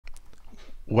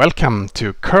Welcome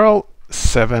to curl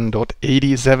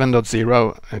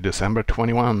 7.87.0 December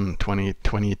 21,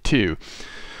 2022.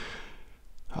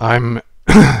 I'm,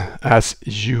 as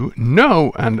you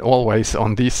know, and always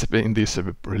in these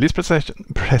release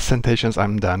presentations,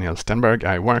 I'm Daniel Stenberg.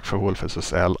 I work for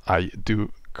bugfixes. I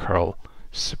do curl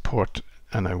support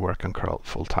and I work on curl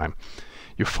full time.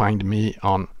 You find me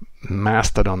on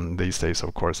Mastodon these days,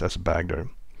 of course, as Bagder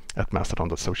at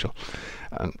mastodon.social.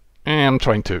 And I'm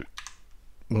trying to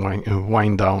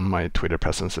wind down my Twitter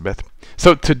presence a bit.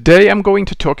 So today I'm going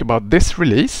to talk about this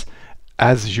release,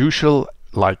 as usual,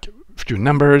 like a few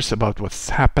numbers about what's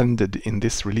happened in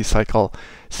this release cycle,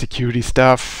 security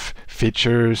stuff,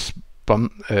 features,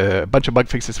 a bunch of bug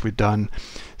fixes we've done,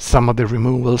 some of the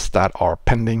removals that are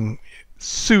pending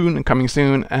soon and coming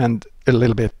soon, and a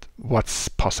little bit what's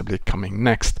possibly coming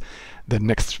next, the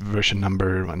next version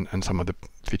number, and some of the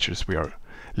features we are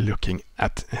looking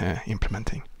at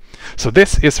implementing. So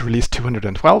this is release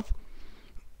 212.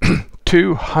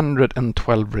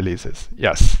 212 releases,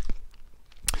 yes.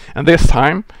 And this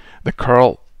time the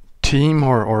curl team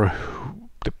or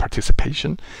the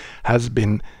participation has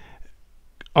been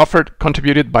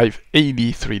contributed by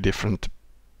 83 different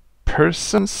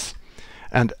persons,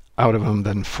 and out of them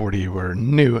then 40 were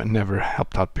new and never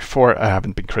helped out before. I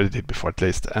haven't been credited before at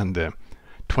least, and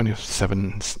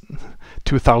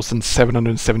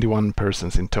 2,771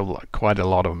 persons in total, quite a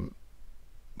lot of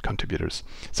contributors.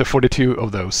 So 42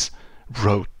 of those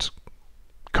wrote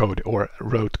code or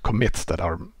wrote commits that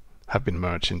have been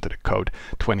merged into the code,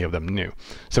 20 of them new.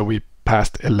 So we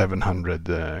passed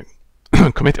 1,100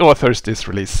 commit authors this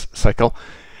release cycle.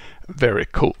 Very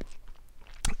cool.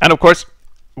 And of course,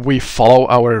 we follow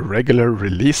our regular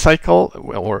release cycle,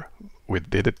 or we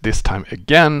did it this time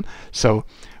again. So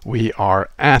we are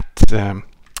at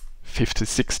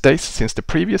 56 days since the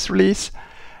previous release,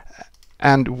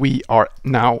 and we are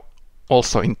now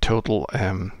also in total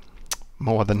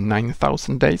more than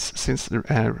 9,000 days since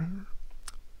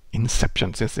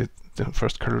inception, since the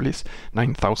first curl release,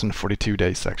 9,042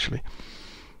 days actually.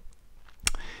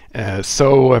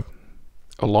 So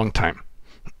a long time.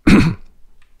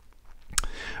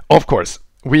 Of course,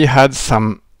 we had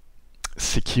some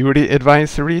security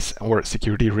advisories or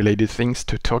security related things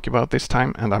to talk about this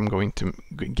time, and I'm going to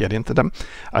get into them.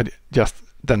 I just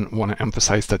then want to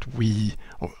emphasize that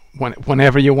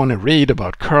whenever you want to read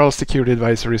about curl security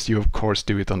advisories, you of course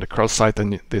do it on the curl site,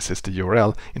 and this is the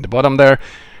URL in the bottom there,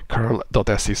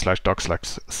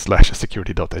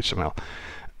 curl.se/docs/security.html.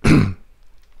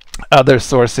 Other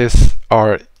sources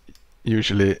are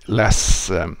usually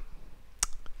less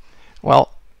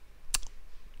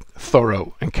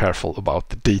thorough and careful about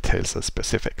the details and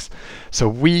specifics. So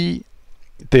we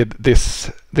did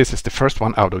this. This is the first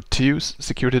one out of 2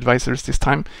 security advisories this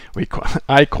time.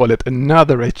 I call it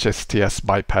another HSTS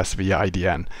bypass via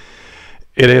IDN.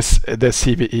 It is the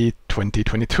CVE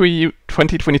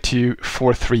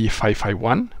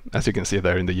 2022-43551, as you can see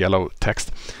there in the yellow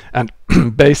text. And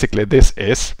basically this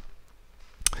is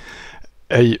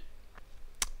a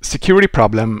security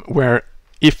problem where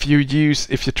if you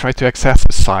try to access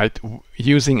a site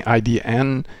using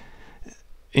IDN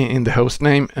in the host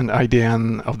name, and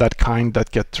IDN of that kind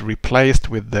that get replaced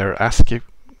with their ASCII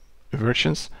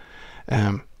versions,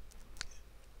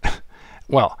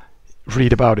 well,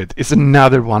 read about it. It's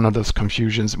another one of those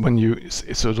confusions when you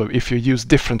if you use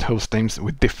different host names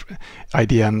with different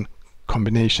IDN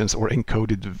combinations or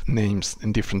encoded names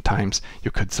in different times, you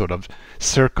could sort of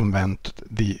circumvent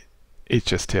the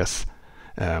HSTS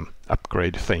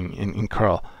upgrade thing in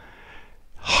curl.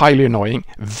 Highly annoying,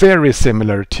 very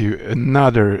similar to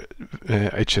another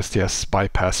HSTS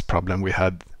bypass problem we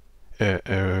had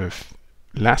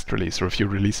last release or a few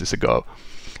releases ago.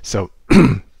 So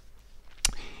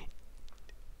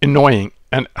annoying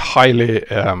and highly,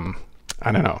 I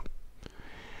don't know,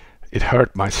 it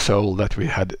hurt my soul that we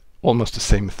had almost the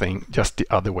same thing, just the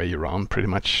other way around pretty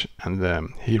much. And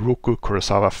Hiroku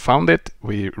Kurosawa found it.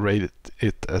 We rated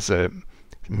it as a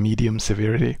medium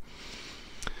severity.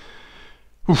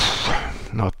 Oof,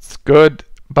 not good,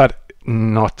 but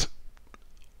not,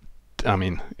 I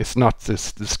mean, it's not the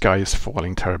sky is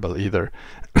falling terrible either.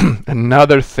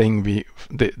 Another thing we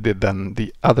did then,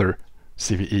 the other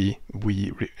CVE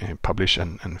we publish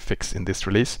and fix in this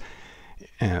release,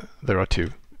 there are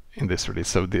 2 in this release.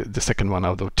 So the second one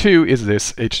out of 2 is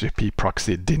this HTTP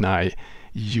proxy deny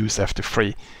use after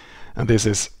free, and this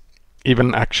is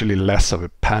even actually less of a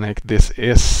panic. This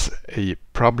is a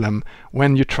problem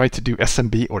when you try to do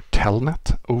SMB or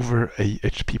telnet over a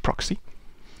HTTP proxy.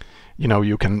 You know,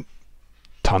 you can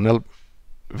tunnel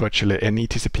virtually any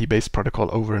TCP based protocol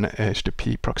over an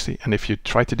HTTP proxy, and if you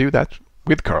try to do that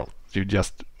with curl, You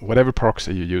just, whatever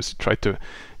proxy you use, try to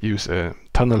use a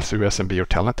tunnel through SMB or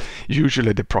Telnet.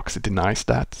 Usually the proxy denies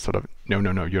that, sort of,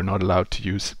 no, you're not allowed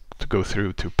to go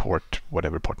through to port,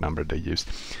 whatever port number they use.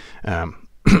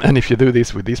 And if you do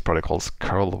this with these protocols,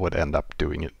 curl would end up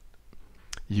doing it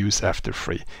use after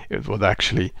free. It would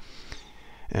actually,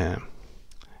 and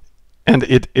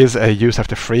it is a use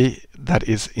after free that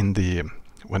is in the,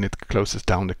 when it closes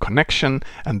down the connection,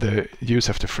 and the use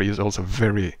after free is also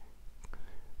very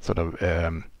sort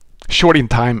of short in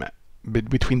time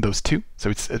between those two. So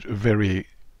it's a very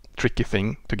tricky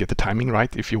thing to get the timing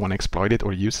right if you want to exploit it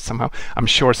or use it somehow. I'm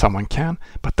sure someone can,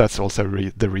 but that's also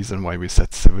the reason why we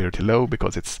set severity low,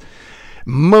 because it's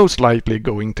most likely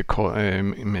going to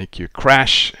make you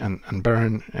crash and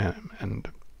burn and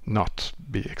not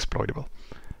be exploitable,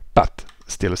 but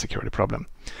still a security problem.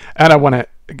 And I want to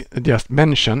just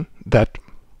mention that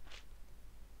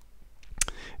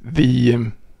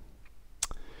the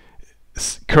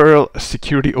curl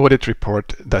security audit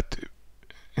report that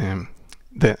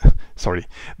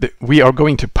we are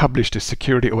going to publish the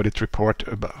security audit report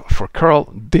for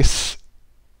curl this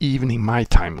evening my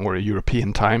time, or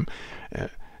European time.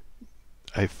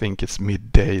 I think it's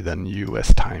midday than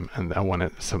US time, and I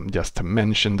wanted just to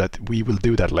mention that we will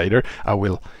do that later. I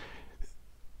will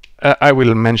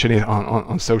mention it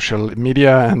on social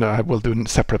media, and I will do a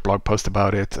separate blog post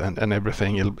about it and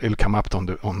everything. It'll come up on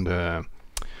the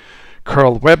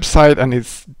curl website, and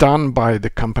it's done by the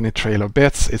company Trail of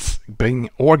Bits. It's being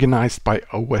organized by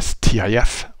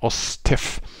OSTIF,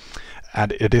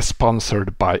 and it is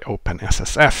sponsored by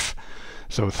OpenSSF.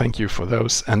 So thank you for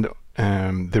those. And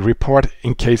the report,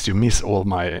 in case you miss all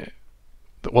the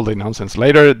nonsense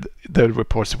later, the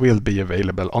reports will be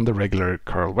available on the regular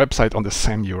curl website on the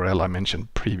same URL I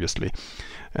mentioned previously,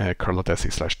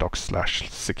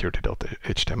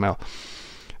 curl.se/docs/security.html.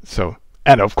 So,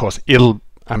 and of course it'll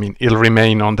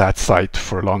remain on that site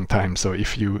for a long time. So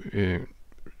if you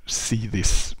see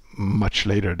this much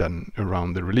later than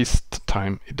around the release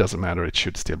time, it doesn't matter, it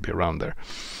should still be around there.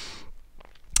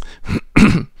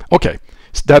 Okay,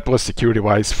 so that was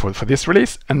security-wise for this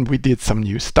release, and we did some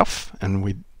new stuff, and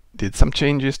we did some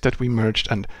changes that we merged,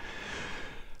 and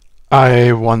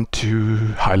I want to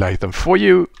highlight them for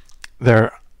you.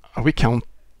 We count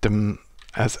them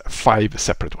as 5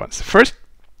 separate ones. First,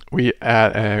 we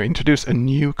introduced a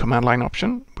new command line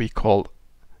option we call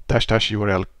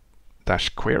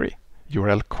 --URL-query,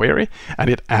 URL query, and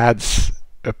it adds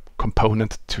a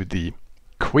component to the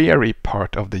query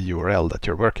part of the URL that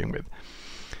you're working with.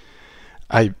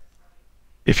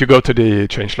 If you go to the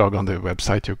changelog on the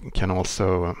website, you can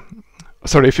also,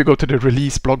 if you go to the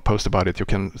release blog post about it, you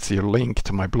can see a link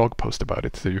to my blog post about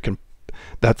it. So you can,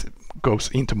 that goes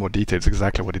into more details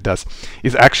exactly what it does.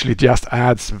 It actually just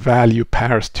adds value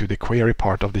pairs to the query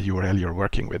part of the URL you're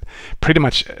working with, pretty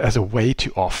much as a way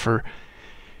to offer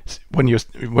when you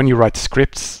write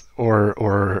scripts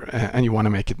and you want to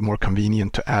make it more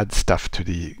convenient to add stuff to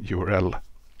the URL.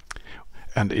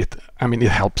 And it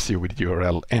helps you with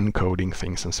URL encoding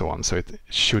things and so on. So it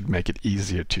should make it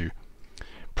easier to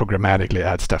programmatically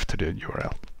add stuff to the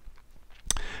URL.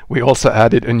 We also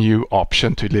added a new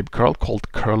option to libcurl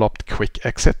called curl-opt quick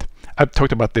exit. I've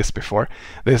talked about this before.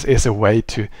 This is a way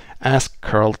to ask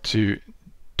curl to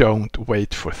don't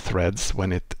wait for threads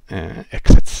when it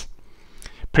exits.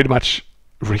 Pretty much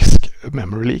risk a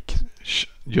memory leak.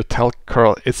 You tell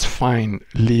curl it's fine,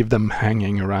 leave them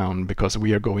hanging around because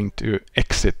we are going to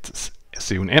exit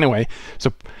soon anyway.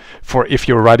 So if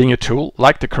you're writing a tool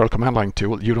like the curl command line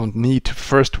tool, you don't need to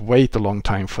first wait a long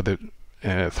time for the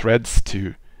threads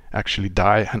to actually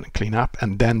die and clean up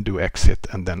and then do exit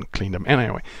and then clean them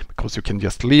anyway, because you can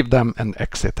just leave them and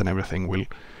exit and everything will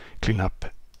clean up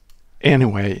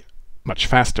anyway much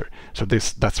faster. So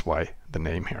that's why the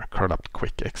name here, curl-opt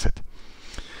quick exit.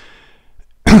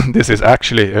 This is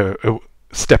actually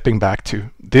stepping back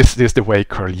to this is the way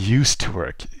curl used to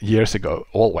work years ago,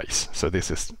 always. So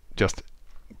this is just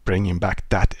bringing back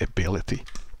that ability.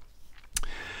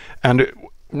 And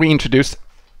we introduced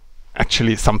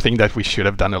actually something that we should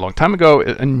have done a long time ago,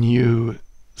 a new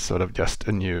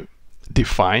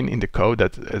define in the code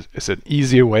that is an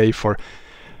easier way for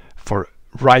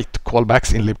write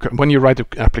callbacks in libcurl. When you write an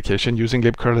application using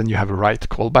libcurl and you have a write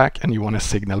callback and you want to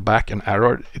signal back an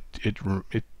error,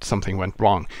 something went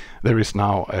wrong. There is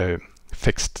now a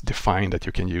fixed define that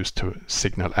you can use to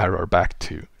signal error back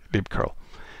to libcurl.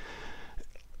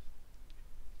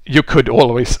 You could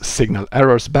always signal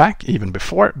errors back even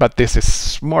before, but this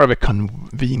is more of a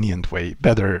convenient way,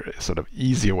 better, sort of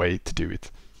easier way to do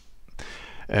it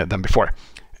than before.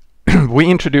 We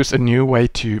introduced a new way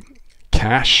to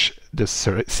cache the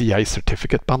CI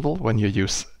certificate bundle when you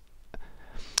use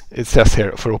it says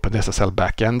here for OpenSSL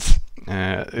backends.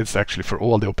 It's actually for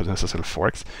all the OpenSSL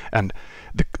forks, and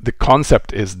the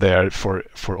concept is there for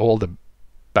all the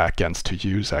backends to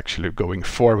use actually going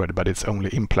forward, but it's only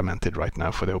implemented right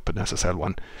now for the OpenSSL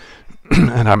one.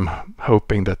 And I'm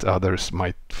hoping that others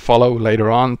might follow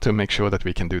later on to make sure that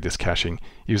we can do this caching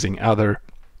using other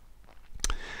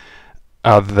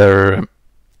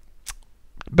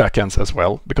backends as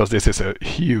well, because this is a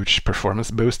huge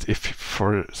performance boost if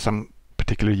for some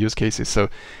particular use cases. So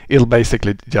it'll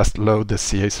basically just load the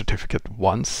CA certificate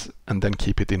once and then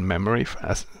keep it in memory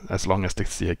as long as the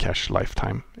CA cache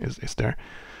lifetime is there.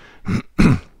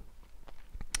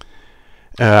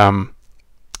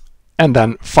 And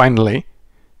then finally,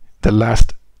 the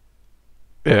last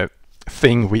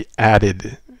thing we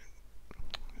added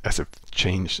as a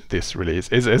change this release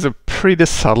is a pretty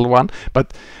subtle one,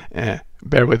 but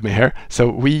bear with me here. So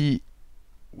we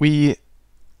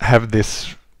have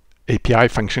this API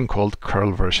function called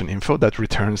curl version info that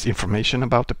returns information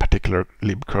about a particular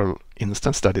libcurl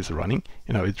instance that is running.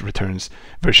 You know, it returns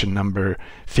version number,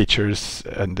 features,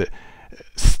 and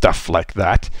stuff like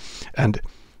that. And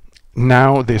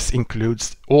now this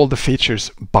includes all the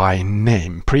features by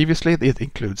name. Previously, it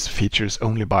includes features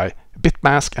only by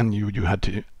bitmask, and you had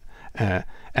to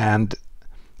and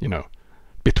you know,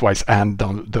 bitwise and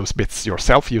down those bits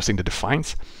yourself using the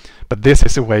defines. But this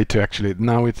is a way to actually,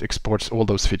 now it exports all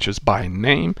those features by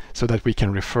name so that we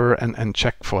can refer and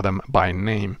check for them by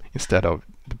name instead of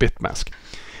the bitmask.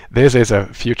 This is a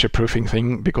future-proofing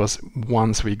thing, because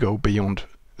once we go beyond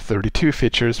 32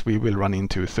 features, we will run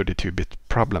into 32-bit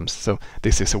problems. So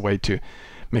this is a way to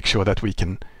make sure that we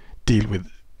can deal with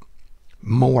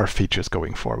more features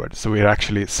going forward. So we're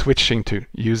actually switching to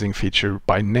using feature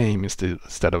by name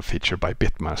instead of feature by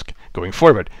bitmask going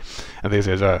forward. And this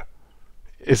is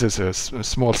a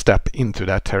small step into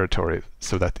that territory,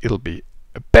 so that it'll be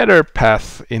a better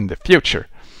path in the future,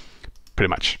 pretty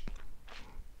much.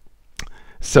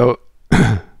 So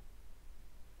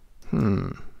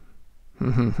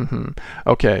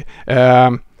okay,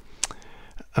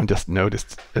 I just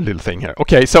noticed a little thing here.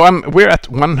 Okay, so we're at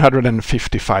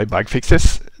 155 bug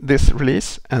fixes this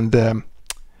release, and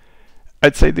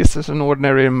I'd say this is an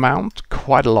ordinary amount,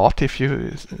 quite a lot if you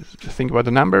think about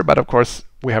the number, but of course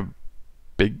we have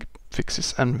big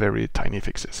fixes and very tiny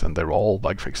fixes, and they're all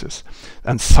bug fixes.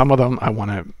 And some of them I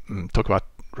want to talk about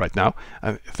right now.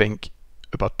 I think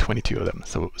about 22 of them,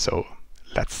 so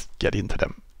let's get into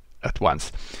them at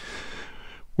once.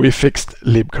 We fixed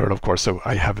libcurl, of course, so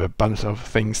I have a bunch of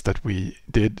things that we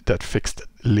did that fixed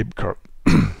libcurl.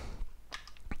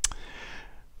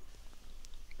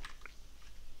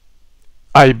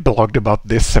 I blogged about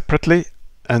this separately,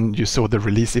 and you saw the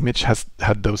release image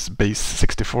had those base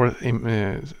 64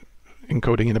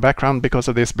 encoding in the background because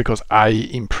of this, because I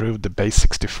improved the base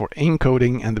 64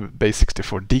 encoding and the base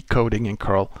 64 decoding in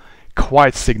curl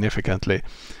quite significantly.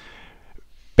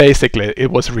 Basically,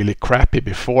 it was really crappy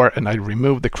before, and I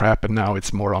removed the crap, and now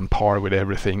it's more on par with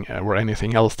everything or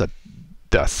anything else that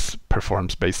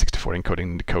performs base 64 encoding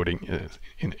and decoding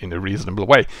in a reasonable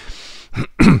way.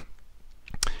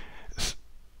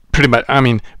 Pretty much, I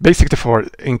mean, base 64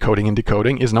 encoding and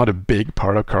decoding is not a big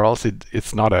part of curls.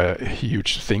 It's not a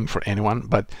huge thing for anyone,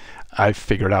 but I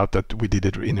figured out that we did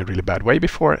it in a really bad way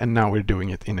before, and now we're doing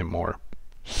it in a more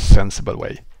sensible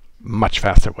way, much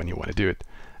faster when you want to do it,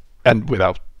 and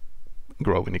without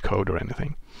growing the code or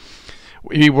anything.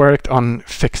 We worked on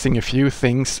fixing a few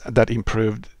things that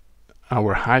improved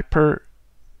our hyper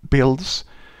builds.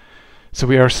 So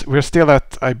we're still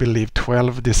at, I believe,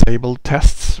 12 disabled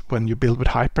tests when you build with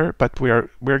hyper, but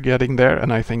we're getting there,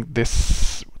 and I think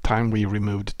this time we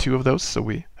removed 2 of those, so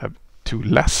we have 2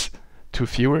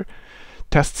 fewer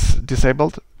tests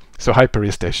disabled. So hyper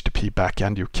is the HTTP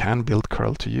backend you can build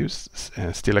curl to use,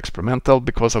 still experimental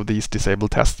because of these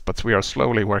disabled tests, but we are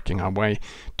slowly working our way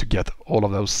to get all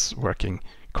of those working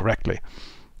correctly.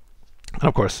 And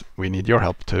of course, we need your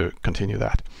help to continue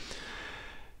that.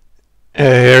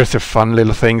 Here's a fun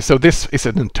little thing. So this is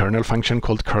an internal function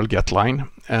called curl getLine,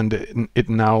 and it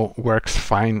now works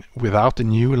fine without a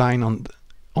new line on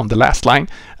the last line.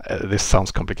 This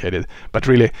sounds complicated, but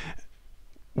really,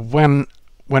 when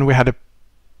we had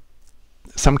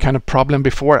some kind of problem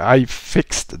before, I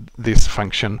fixed this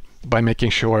function by making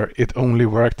sure it only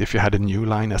worked if you had a new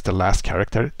line as the last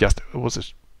character. It was a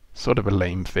sort of a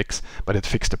lame fix, but it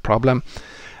fixed the problem.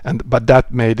 But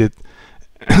that made it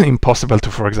impossible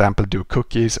to, for example, do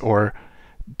cookies or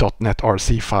 .NET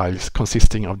RC files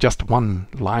consisting of just one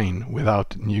line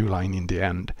without new line in the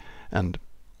end. And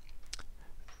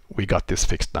we got this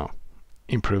fixed now.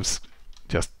 Improves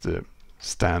just the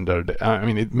standard. I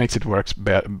mean, it makes it work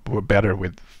better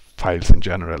with files in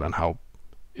general and how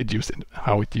it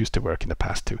used to work in the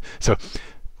past too. So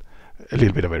a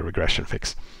little bit of a regression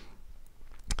fix.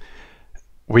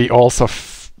 We also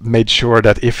made sure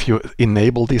that if you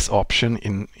enable this option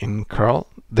in curl,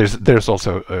 there's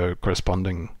also a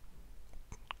corresponding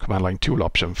command line tool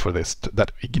option for this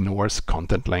that ignores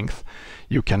content length.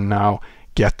 You can now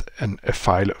get a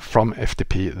file from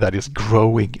FTP that is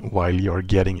growing while you're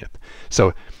getting it.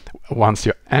 So once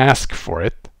you ask for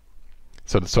it,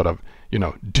 so that sort of,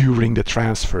 during the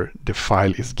transfer, the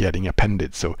file is getting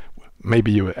appended. So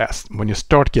maybe you ask, when you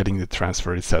start getting the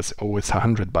transfer, it says, oh, it's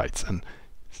 100 bytes, and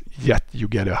yet you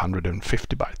get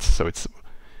 150 bytes. So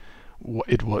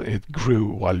it grew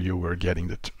while you were getting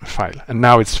the file. And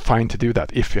now it's fine to do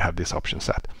that if you have this option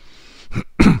set.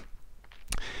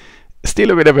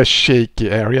 Still a bit of a shaky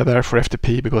area there for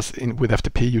FTP, because with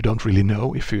FTP you don't really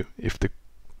know if the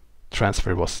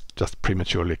transfer was just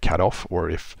prematurely cut off or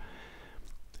if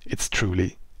it's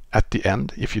truly at the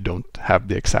end, if you don't have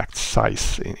the exact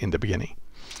size in the beginning.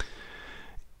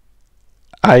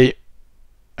 I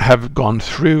have gone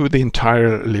through the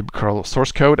entire libcurl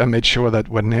source code and made sure that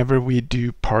whenever we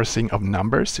do parsing of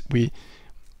numbers, we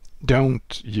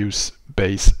don't use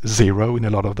base 0 in a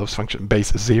lot of those functions.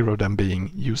 Base 0 then being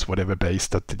use whatever base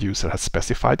that the user has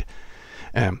specified.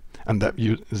 And that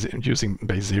using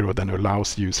base 0 then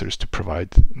allows users to provide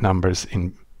numbers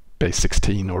in base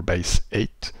 16 or base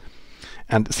 8.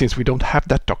 And since we don't have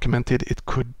that documented, it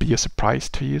could be a surprise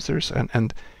to users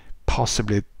and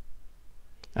possibly,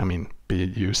 be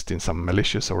used in some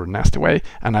malicious or nasty way,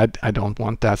 and I don't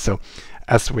want that. So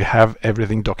as we have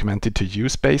everything documented to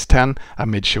use base 10, I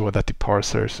made sure that the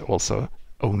parsers also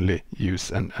only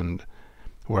use and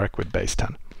work with base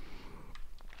 10.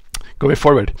 Going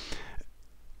forward,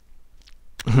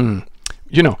 when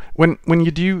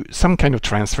you do some kind of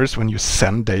transfers, when you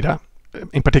send data,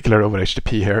 in particular over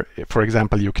HTTP here, for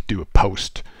example, you could do a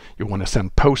post. You want to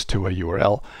send post to a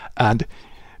URL, and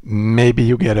maybe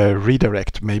you get a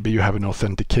redirect, maybe you have an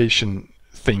authentication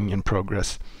thing in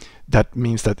progress. That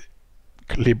means that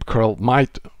libcurl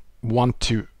might want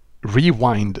to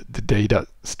rewind the data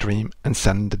stream and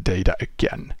send the data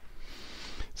again.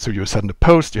 So you send a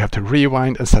post, you have to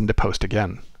rewind and send the post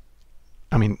again.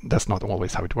 That's not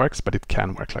always how it works, but it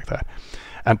can work like that.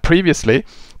 And previously,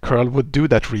 curl would do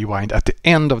that rewind at the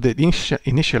end of the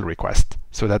initial request,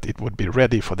 so that it would be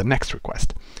ready for the next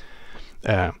request.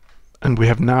 And we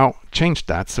have now changed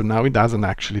that, so now it doesn't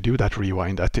actually do that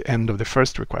rewind at the end of the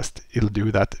first request. It'll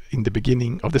do that in the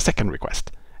beginning of the second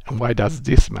request. And why does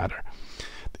this matter?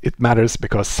 It matters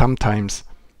because sometimes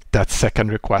that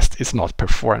second request is not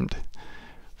performed.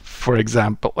 For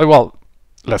example, well,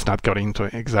 let's not go into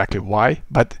exactly why,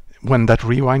 but when that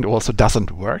rewind also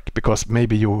doesn't work, because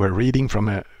maybe you were reading from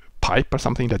a pipe or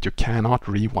something that you cannot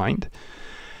rewind,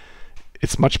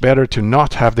 it's much better to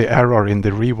not have the error in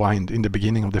the rewind in the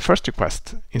beginning of the first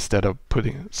request instead of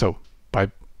so by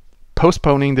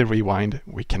postponing the rewind,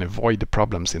 we can avoid the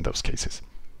problems in those cases.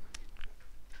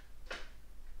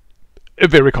 A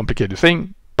very complicated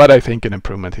thing, but I think an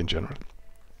improvement in general.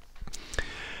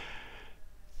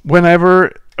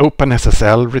 Whenever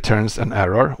OpenSSL returns an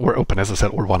error, or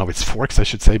OpenSSL, or one of its forks, I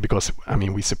should say, because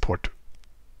we support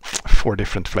 4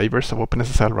 different flavors of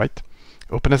OpenSSL, right?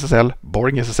 OpenSSL,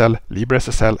 BoringSSL,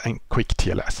 LibreSSL, and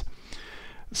QuickTLS.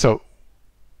 So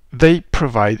they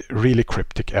provide really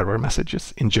cryptic error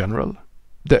messages in general.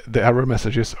 The error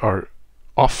messages are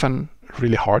often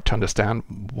really hard to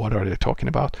understand. What are they talking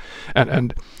about?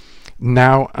 And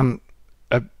now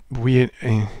we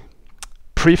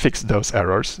prefix those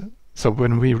errors. So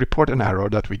when we report an error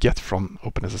that we get from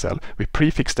OpenSSL, we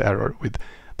prefix the error with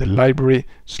the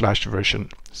library/version.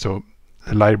 So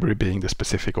the library being the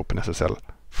specific OpenSSL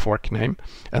fork name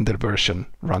and the version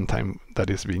runtime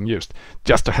that is being used,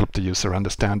 just to help the user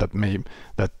understand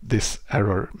that this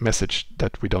error message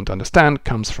that we don't understand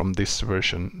comes from this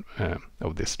version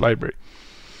of this library.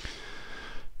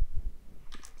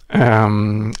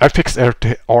 I fixed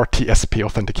RTSP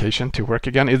authentication to work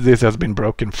again. This has been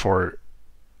broken for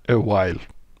a while,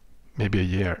 maybe a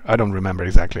year. I don't remember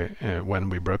exactly when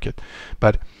we broke it,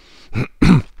 but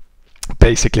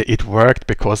basically it worked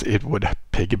because it would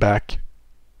piggyback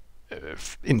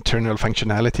internal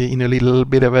functionality in a little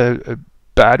bit of a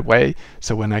bad way.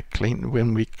 So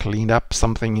when we cleaned up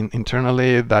something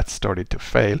internally, that started to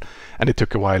fail, and it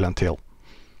took a while until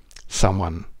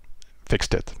someone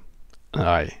fixed it.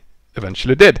 I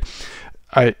eventually did.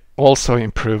 I also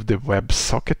improved the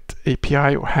WebSocket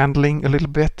API handling a little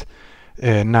bit.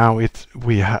 Now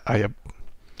I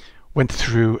went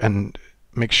through and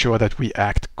make sure that we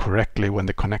act correctly when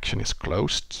the connection is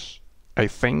closed. I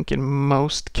think in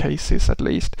most cases at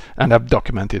least, and I've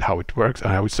documented how it works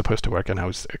and how it's supposed to work and how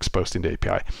it's exposed in the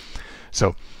API.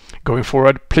 So going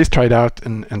forward, please try it out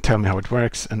and tell me how it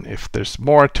works, and if there's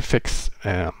more to fix,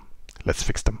 let's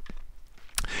fix them.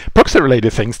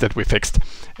 Proxy-related things that we fixed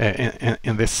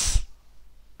in this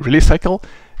release cycle.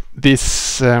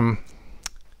 This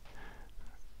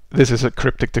is a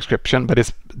cryptic description, but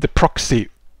it's the proxy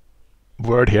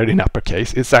word here in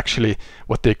uppercase. It's actually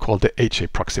what they call the HA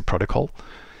proxy protocol.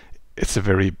 It's a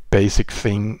very basic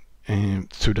thing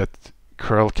so that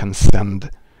curl can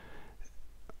send,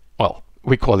 well,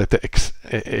 we call it the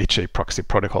HA proxy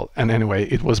protocol. And anyway,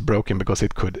 it was broken because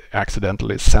it could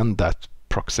accidentally send that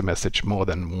proxy message more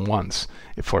than once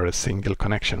for a single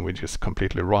connection, which is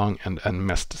completely wrong and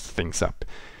messed things up.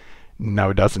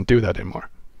 Now it doesn't do that anymore.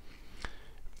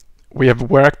 We have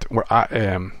worked,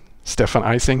 Stefan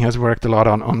Eising has worked a lot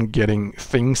on getting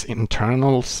things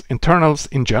internals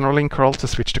in general in curl to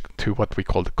switch to what we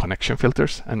call the connection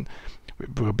filters, and we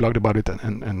blogged about it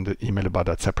and emailed about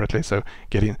that separately. So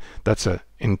that's a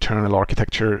internal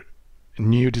architecture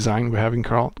new design we have in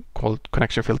curl called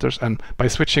connection filters, and by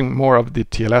switching more of the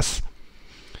TLS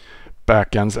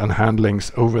backends and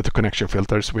handlings over the connection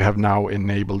filters, we have now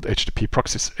enabled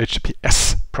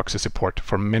HTTPS proxy support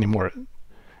for many more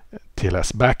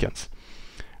TLS backends,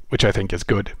 which I think is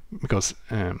good because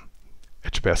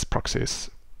HTTPS proxy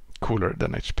is cooler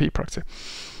than HTTP proxy.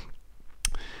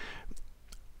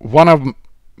 One of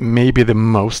maybe the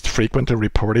most frequently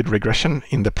reported regression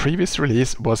in the previous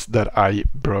release was that I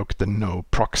broke the no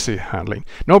proxy handling.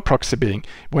 No proxy being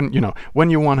when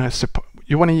you want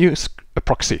to use a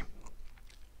proxy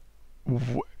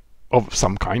of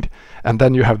some kind, and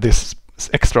then you have this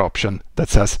extra option that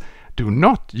says do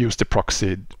not use the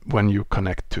proxy when you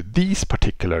connect to these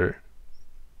particular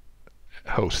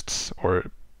hosts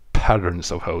or patterns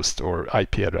of hosts or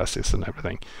IP addresses and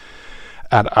everything.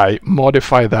 And I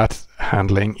modify that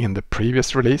handling in the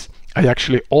previous release. I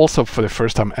actually also for the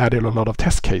first time added a lot of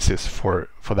test cases for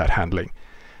that handling,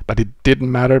 but it didn't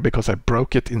matter because I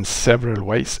broke it in several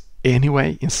ways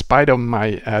anyway, in spite of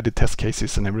my added test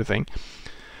cases and everything.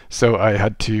 So I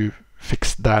had to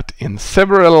fix that in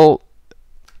several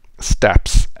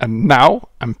steps, and now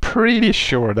I'm pretty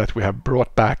sure that we have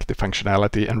brought back the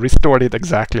functionality and restored it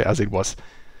exactly as it was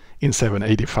in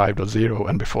 785.0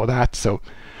 and before that. So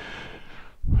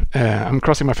I'm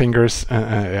crossing my fingers.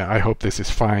 I hope this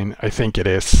is fine. I think it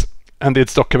is, and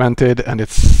it's documented and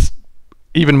it's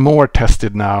even more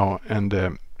tested now.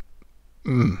 And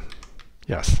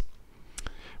yes,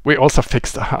 we also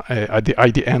fixed the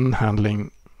IDN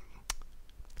handling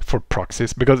for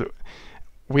proxies because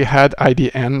we had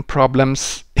IDN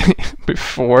problems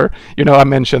before. I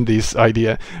mentioned these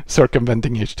idea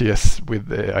circumventing HTTPS with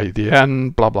the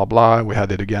IDN, blah blah blah. We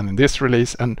had it again in this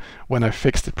release, and when I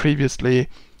fixed it previously,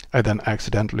 I then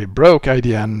accidentally broke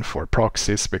IDN for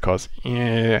proxies because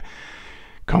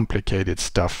complicated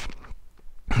stuff.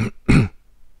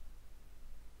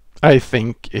 I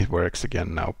think it works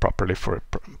again now properly for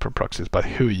proxies, but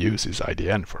who uses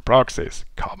IDN for proxies?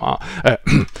 Come on,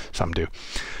 some do.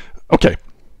 Okay.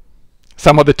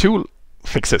 Some of the tool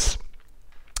fixes.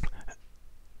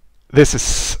 This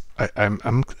is,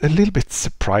 I'm a little bit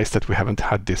surprised that we haven't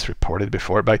had this reported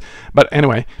before, but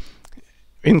anyway,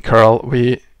 in curl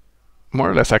we more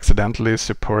or less accidentally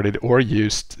supported or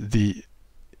used the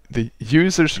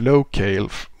user's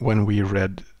locale when we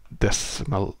read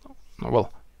decimal,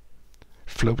 well,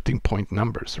 floating point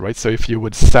numbers, right? So if you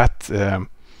would set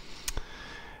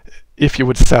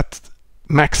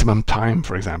maximum time,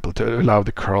 for example, to allow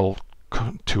the curl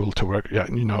tool to work,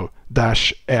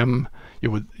 -m,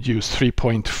 you would use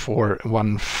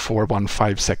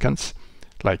 3.41415 seconds,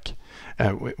 like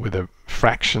with a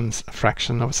fraction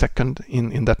of a second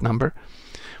in that number.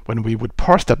 When we would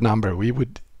parse that number, we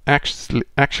would actually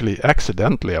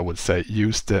accidentally, I would say,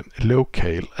 use the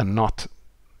locale and not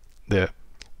the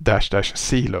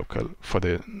 --c local for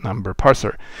the number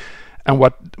parser. And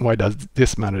why does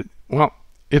this matter? Well,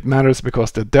 it matters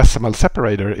because the decimal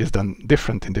separator is then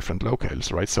different in different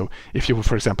locales, right? So if you would,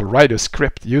 for example, write a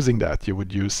script using that, you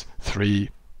would use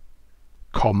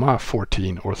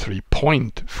 3,14 or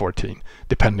 3.14,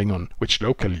 depending on which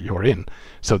local you're in.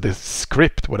 So the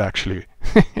script would actually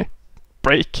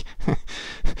break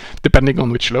depending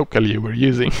on which local you were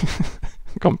using.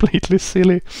 Completely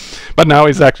silly. But now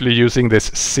it's actually using this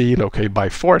C locale by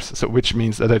force, so which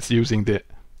means that it's using the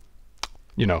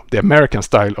American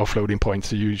style of floating points.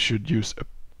 So you should use a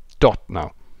dot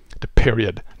now, the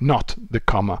period, not the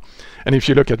comma. And if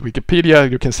you look at Wikipedia,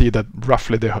 you can see that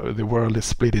roughly the world is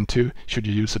split in two. Should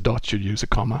you use a dot? Should you use a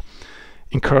comma?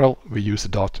 In curl, we use a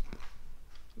dot.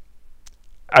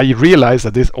 I realized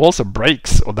that this also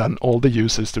breaks then all the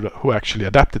users who actually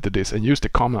adapted to this and used the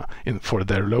comma for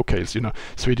their locales. You know,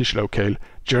 Swedish locale,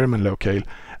 German locale.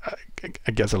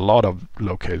 I guess a lot of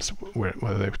locales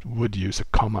where they would use a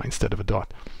comma instead of a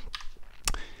dot.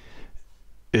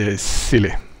 Is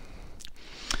silly.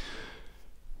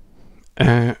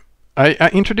 I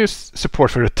introduced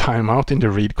support for a timeout in the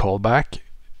read callback,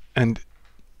 and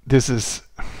this is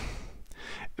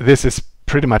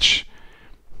pretty much,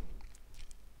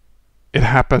 it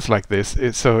happens like this.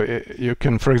 You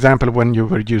can, for example, when you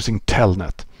were using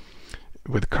telnet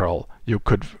with curl, you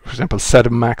could, for example, set a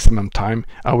maximum time.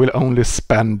 I will only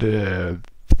spend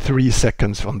 3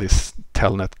 seconds on this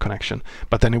telnet connection,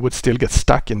 but then it would still get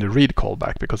stuck in the read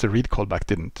callback because the read callback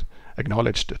didn't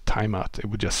acknowledge the timeout. It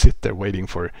would just sit there waiting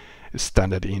for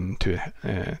standard in to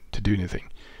do anything.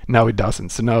 Now it doesn't.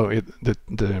 So now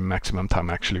the maximum time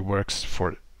actually works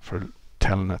for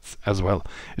telnets as well.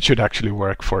 It should actually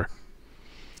work for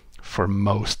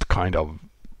most kind of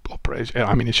operation.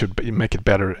 I mean, it should make it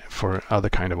better for other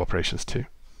kind of operations too.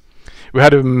 We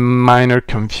had a minor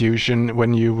confusion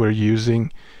when you were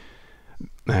using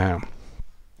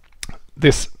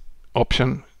this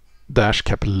option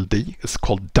 -D. It's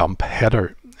called dump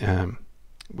header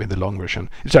with the long version.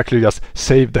 It's actually just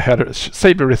save the headers,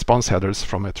 save the response headers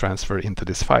from a transfer into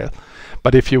this file.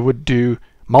 But if you would do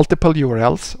multiple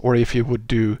URLs, or if you would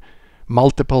do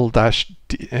multiple -Ds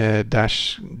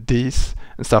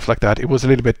and stuff like that, it was a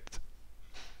little bit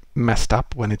messed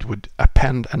up when it would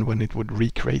append and when it would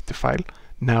recreate the file.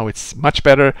 Now it's much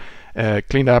better,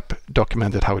 cleaned up,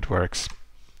 documented how it works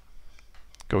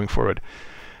going forward.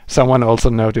 Someone also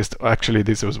noticed, actually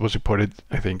this was reported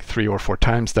I think 3 or 4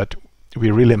 times, that we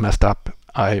really messed up.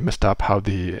 I messed up how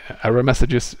the error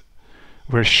messages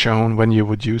were shown when you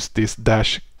would use this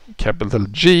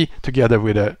 -G together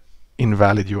with a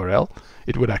invalid URL.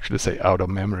 It would actually say out of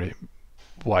memory,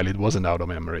 while it wasn't out of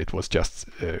memory. It was just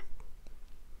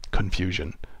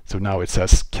confusion. So now it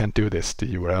says can't do this, the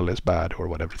URL is bad, or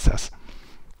whatever it says.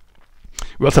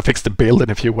 We also fixed the build in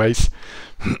a few ways.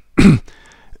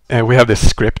 We have this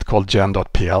script called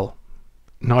gen.pl.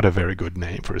 Not a very good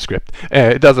name for a script.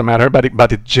 It doesn't matter, but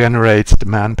it generates the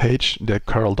man page, the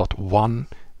curl.1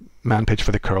 man page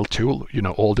for the curl tool. You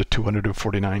know, all the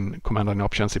 249 command line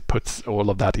options. It puts all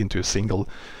of that into a single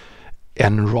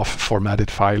nrof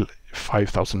formatted file,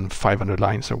 5,500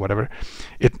 lines or whatever.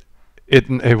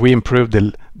 We improved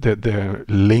the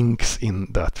links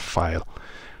in that file,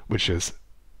 which is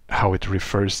how it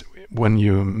refers. When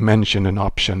you mention an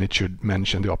option, it should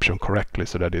mention the option correctly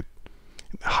so that it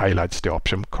highlights the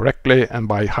option correctly, and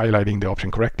by highlighting the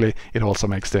option correctly, it also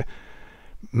makes the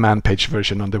man page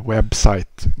version on the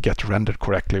website get rendered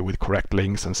correctly with correct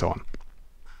links and so on.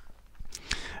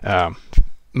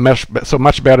 So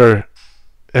much better.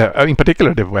 In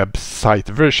particular, the website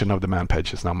version of the man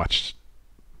page is now much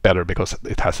better because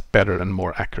it has better and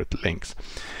more accurate links.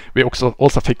 We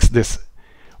also fixed this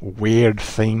weird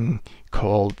thing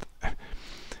called,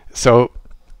 so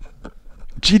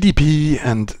GDP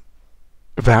and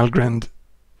Valgrind,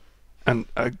 and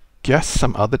I guess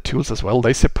some other tools as well,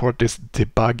 they support this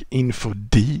debug info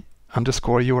d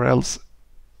underscore URLs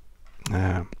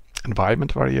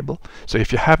environment variable. So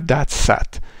if you have that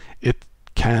set, it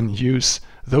can use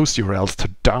those URLs to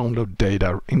download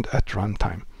data at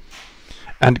runtime.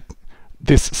 And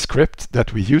this script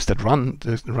that we use that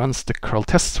runs the curl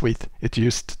test suite, it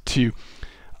used to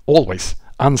always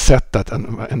unset that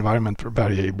environment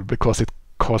variable because it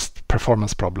caused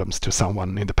performance problems to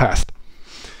someone in the past.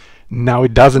 Now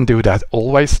it doesn't do that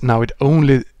always. Now it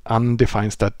only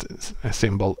undefines that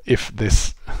symbol if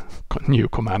this new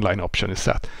command line option is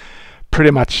set.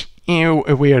 Pretty much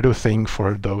a weirdo thing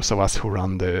for those of us who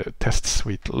run the test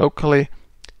suite locally,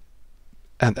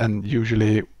 and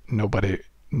usually nobody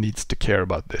needs to care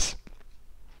about this.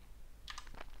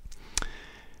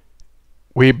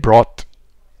 We brought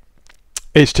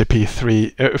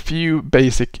HTTP3, a few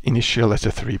basic initial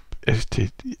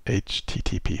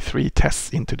HTTP3 tests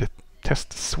into the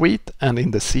test suite and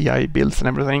in the CI builds and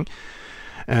everything.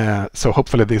 So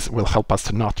hopefully this will help us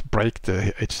to not break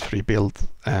the H3 build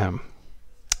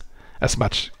as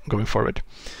much going forward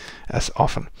as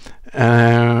often.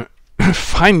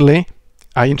 Finally,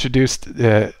 I introduced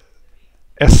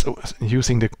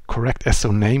using the correct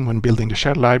SO name when building the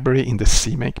shared library in the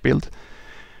CMake build,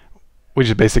 which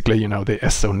is basically, you know, the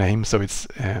SO name. So it's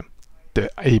the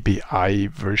ABI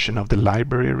version of the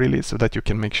library, really, so that you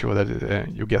can make sure that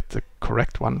you get the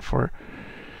correct one for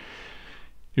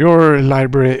your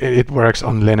library. It works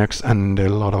on Linux and a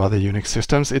lot of other Unix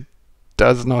systems. It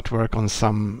does not work on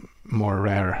some more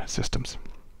rare systems.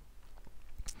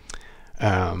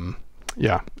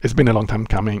 yeah, it's been a long time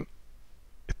coming.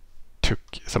 It took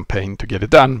some pain to get it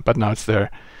done, but now it's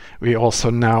there. We also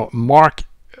now mark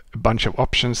a bunch of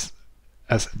options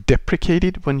as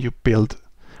deprecated when you build.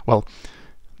 Well,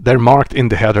 they're marked in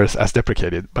the headers as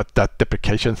deprecated, but that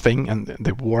deprecation thing and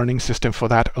the warning system for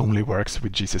that only works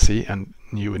with GCC and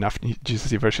new enough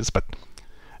GCC versions, but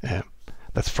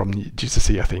that's from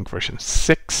GCC, I think, version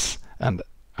 6, and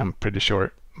I'm pretty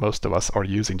sure most of us are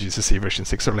using GCC version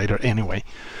 6 or later anyway,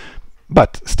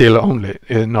 but still only,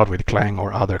 not with Clang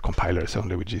or other compilers,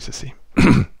 only with GCC.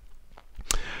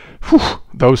 Whew,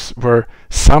 those were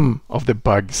some of the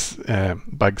bugs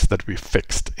that we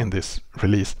fixed in this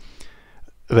release.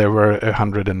 There were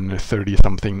 130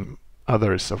 something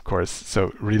others, of course,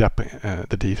 so read up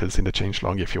the details in the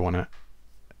changelog if you want to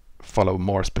follow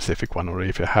more specific one, or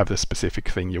if you have the specific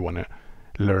thing you want to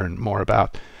learn more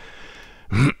about.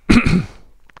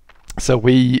 So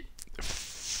we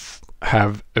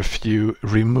have a few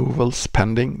removals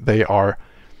pending. They are,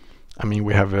 I mean,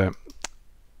 we have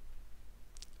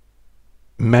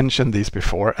mentioned these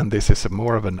before, and this is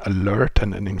more of an alert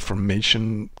and an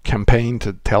information campaign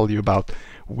to tell you about.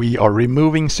 We are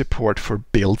removing support for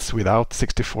builds without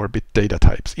 64-bit data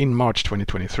types in March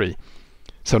 2023.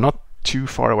 So not too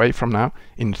far away from now,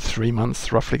 in 3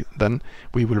 months roughly, then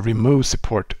we will remove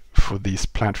support for these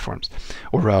platforms,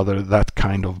 or rather that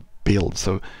kind of build.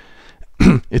 So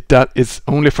it's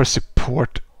only for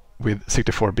support with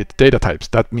 64-bit data types.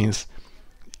 That means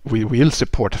we will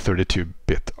support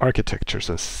 32-bit architectures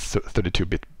and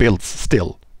 32-bit builds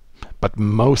still, but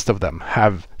most of them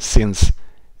have since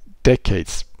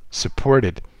decades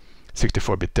supported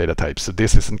 64-bit data types. So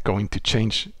this isn't going to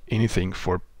change anything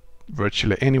for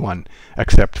virtually anyone,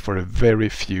 except for a very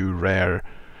few rare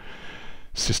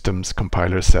systems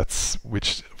compiler sets,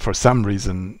 which for some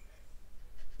reason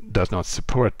does not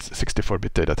support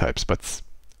 64-bit data types. But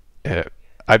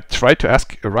I've tried to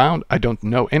ask around. I don't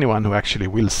know anyone who actually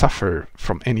will suffer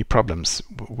from any problems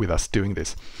with us doing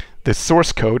this. The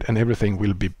source code and everything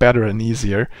will be better and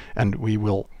easier, and we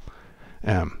will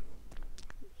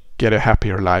get a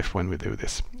happier life when we do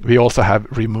this. We also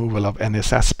have removal of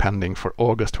NSS pending for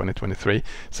August 2023.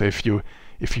 So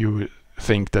if you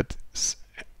think that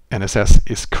NSS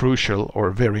is crucial or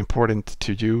very important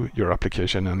to you, your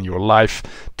application and your life,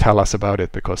 tell us about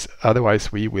it, because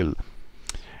otherwise we will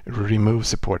remove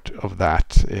support of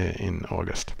that in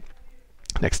August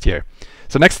next year.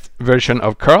 So next version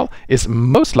of curl is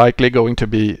most likely going to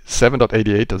be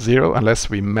 7.88.0 unless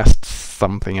we messed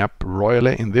something up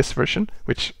royally in this version,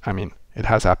 which, I mean, it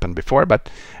has happened before, but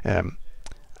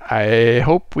I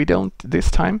hope we don't this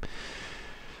time.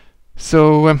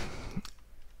 So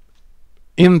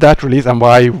in that release, and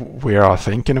why we are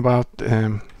thinking about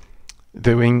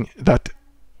doing that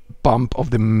bump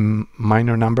of the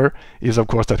minor number is, of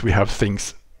course, that we have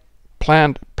things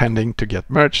planned pending to get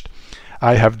merged.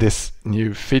 I have this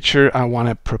new feature I want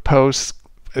to propose,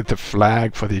 the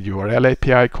flag for the URL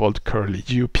API called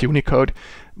curl-u punycode,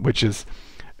 which is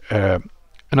an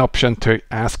option to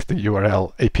ask the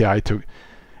URL API to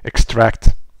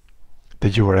extract the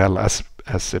URL as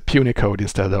a punycode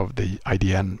instead of the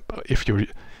IDN. If you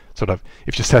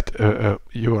set a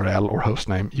URL or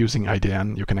hostname using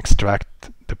IDN, you can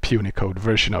extract the punycode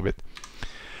version of it.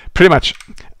 Pretty much,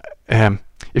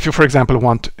 if you, for example,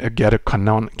 want to get a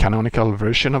canonical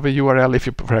version of a URL, if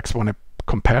you perhaps want to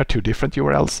compare two different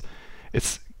URLs,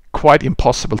 it's quite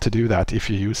impossible to do that if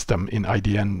you use them in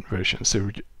IDN version.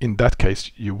 So in that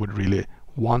case, you would really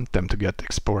want them to get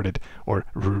exported or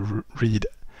read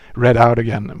out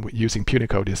again using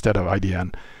punycode instead of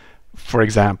IDN, for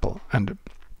example. And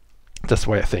that's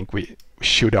why I think we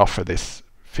should offer this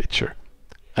feature.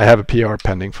 I have a PR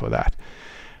pending for that.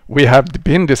 We have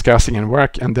been discussing and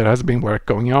there has been work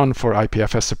going on for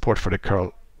IPFS support for the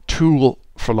curl tool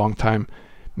for a long time.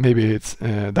 Maybe it's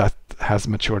that has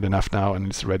matured enough now and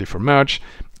it's ready for merge.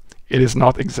 It's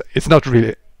not a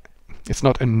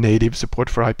native support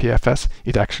for IPFS.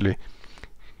 It actually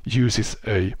uses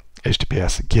a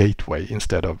HTTPS gateway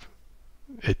instead of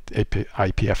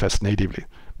IPFS natively,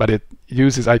 but it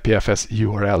uses IPFS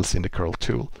URLs in the curl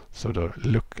tool, so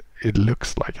it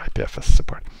looks like IPFS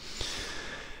support.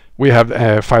 We have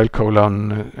a file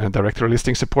colon directory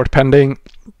listing support pending.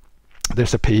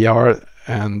 There's a PR,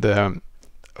 and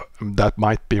that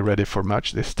might be ready for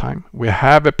merge this time. We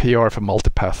have a PR for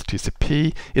multipath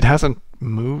TCP. It hasn't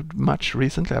moved much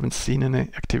recently. I haven't seen any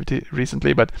activity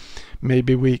recently, but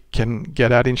maybe we can get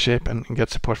that in shape and get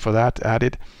support for that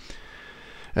added.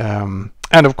 And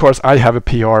of course, I have a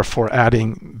PR for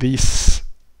adding these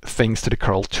things to the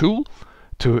curl tool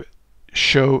to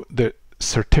show the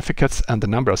certificates and the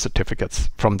number of certificates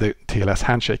from the TLS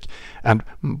handshake, and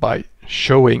by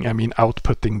showing, I mean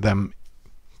outputting them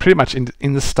pretty much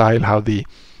in the style how the,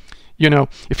 you know,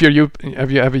 if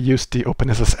have you ever used the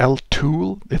OpenSSL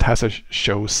tool? It has a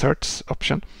show certs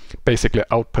option. Basically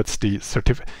outputs the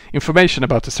information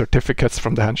about the certificates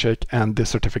from the handshake and the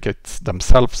certificates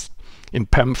themselves in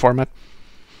PEM format.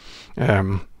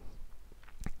 And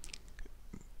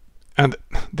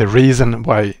the reason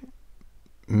why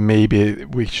maybe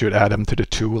we should add them to the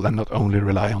tool and not only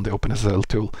rely on the OpenSSL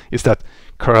tool is that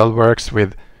curl works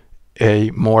with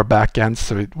more backends,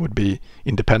 so it would be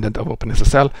independent of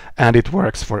OpenSSL, and it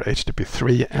works for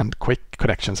HTTP3 and quick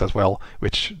connections as well,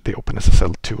 which the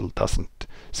OpenSSL tool doesn't.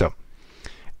 So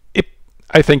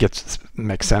I think it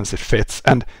makes sense, it fits,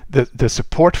 and the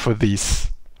support for these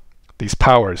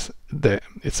powers,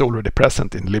 it's already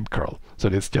present in libcurl, so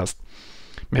it's just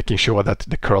making sure that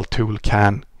the curl tool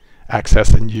can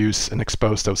access and use and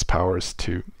expose those powers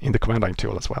in the command line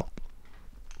tool as well.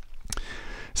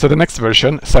 So the next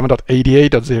version,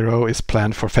 7.88.0, is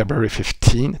planned for February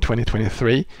 15,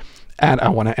 2023. And I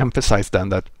want to emphasize then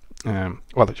that,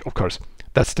 well, of course,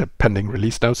 that's the pending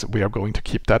release notes. We are going to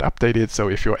keep that updated. So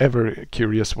if you're ever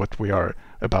curious what we are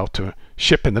about to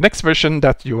ship in the next version,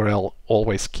 that URL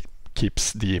always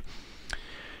keeps the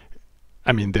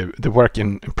work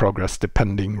in progress, the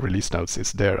pending release notes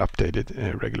is there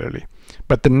updated regularly.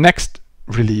 But the next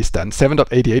release then,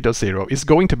 7.88.0, is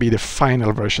going to be the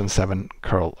final version 7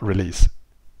 curl release.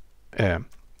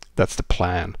 That's the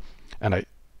plan, and I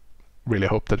really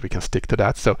hope that we can stick to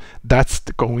that. So that's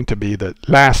going to be the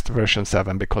last version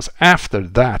 7, because after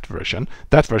that version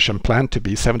planned to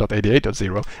be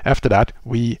 7.88.0, after that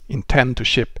we intend to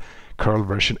ship curl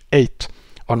version 8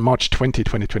 on March 20,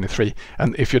 2023.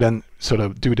 And if you then sort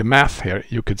of do the math here,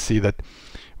 you could see that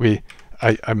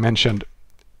I mentioned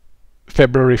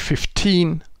February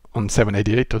 15 on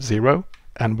 7.88.0,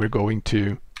 and we're going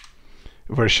to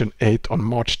version 8 on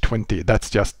March 20. That's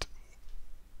just,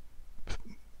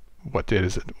 what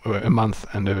is it, a month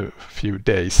and a few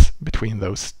days between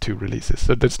those two releases.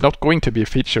 So there's not going to be a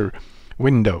feature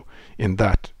window in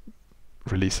that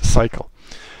release cycle.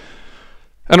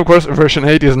 And of course, version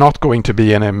 8 is not going to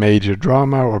be any major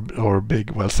drama or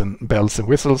big bells and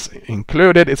whistles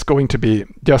included. It's going to be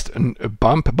just a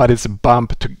bump, but it's a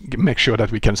bump to make sure that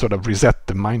we can sort of reset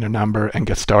the minor number and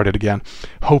get started again.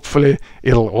 Hopefully,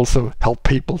 it'll also help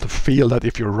people to feel that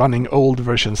if you're running old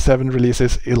version 7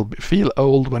 releases, it'll feel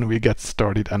old when we get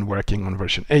started and working on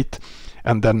version 8.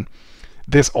 And then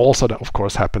this also, of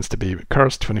course, happens to be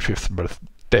curl's 25th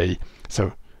birthday.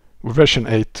 So version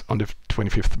 8 on the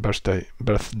 25th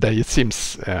birthday, it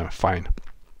seems fine.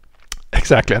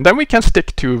 Exactly, and then we can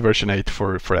stick to version 8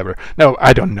 for forever. No,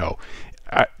 I don't know.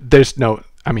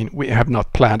 We have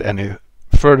not planned any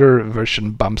further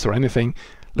version bumps or anything.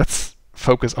 Let's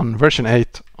focus on version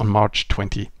 8 on March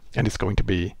 20, and it's going to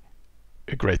be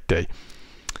a great day.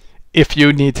 If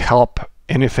you need help,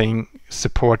 anything,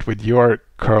 support with your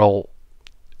curl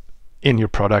in your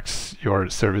products,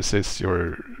 your services,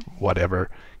 your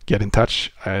whatever, get in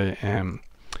touch. I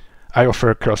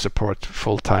offer curl support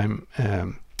full-time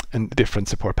and different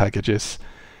support packages.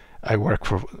 I work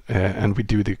for and we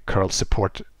do the curl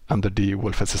support under the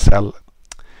wolfSSL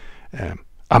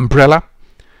umbrella.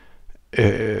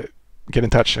 Get in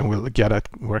touch and we'll get it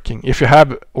working. If you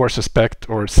have or suspect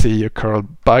or see a curl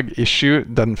bug issue,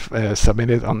 then submit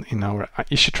it in our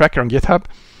issue tracker on GitHub,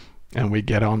 and we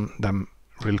get on them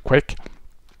real quick.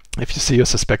 If you see a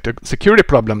suspected security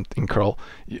problem in curl,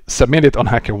 submit it on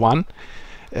HackerOne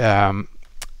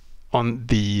on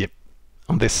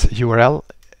this URL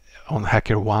on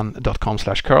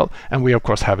hackerone.com/curl, and we of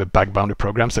course have a bug bounty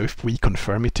program. So if we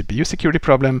confirm it to be a security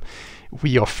problem,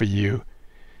 we offer you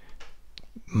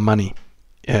money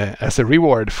as a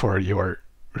reward for your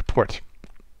report.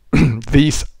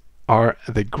 These are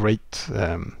the great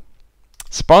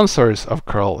sponsors of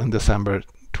curl in December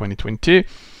 2022.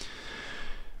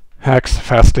 Hacks,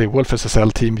 Fastly,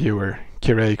 wolfSSL, TeamViewer,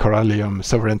 Kiray, Corallium,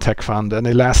 Sovereign Tech Fund, and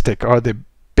Elastic are the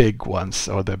big ones,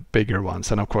 or the bigger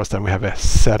ones. And of course then we have a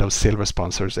set of silver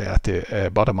sponsors at the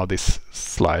bottom of this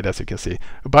slide, as you can see.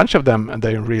 A bunch of them, and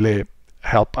they really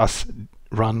help us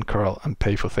run curl and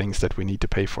pay for things that we need to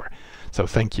pay for. So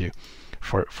thank you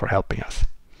for helping us.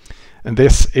 And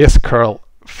this is curl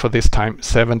for this time,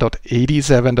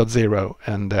 7.87.0,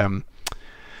 and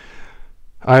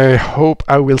I hope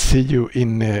I will see you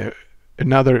in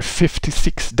another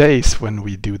 56 days when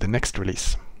we do the next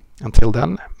release. Until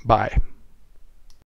then, bye.